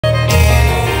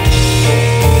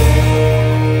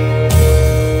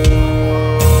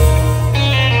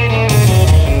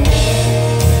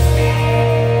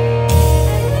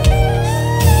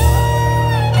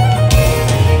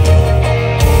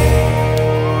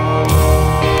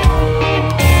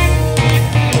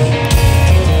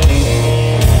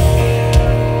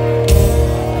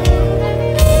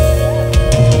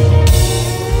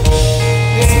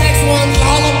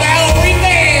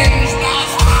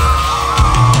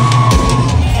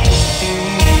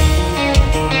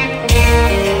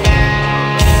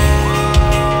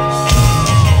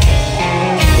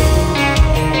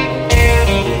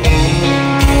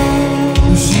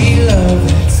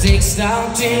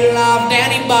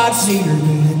spot cedar,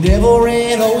 the devil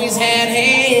red always had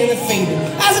hand that feeder.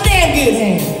 I was a damn good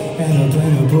hand, and I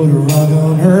plan to put a rock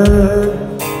on her.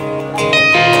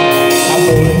 I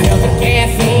poured a milk of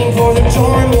caffeine for the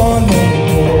joint one morning,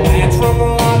 pulled the latch from the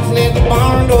lock, let the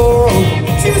barn door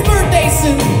open. She was birthday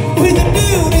suit.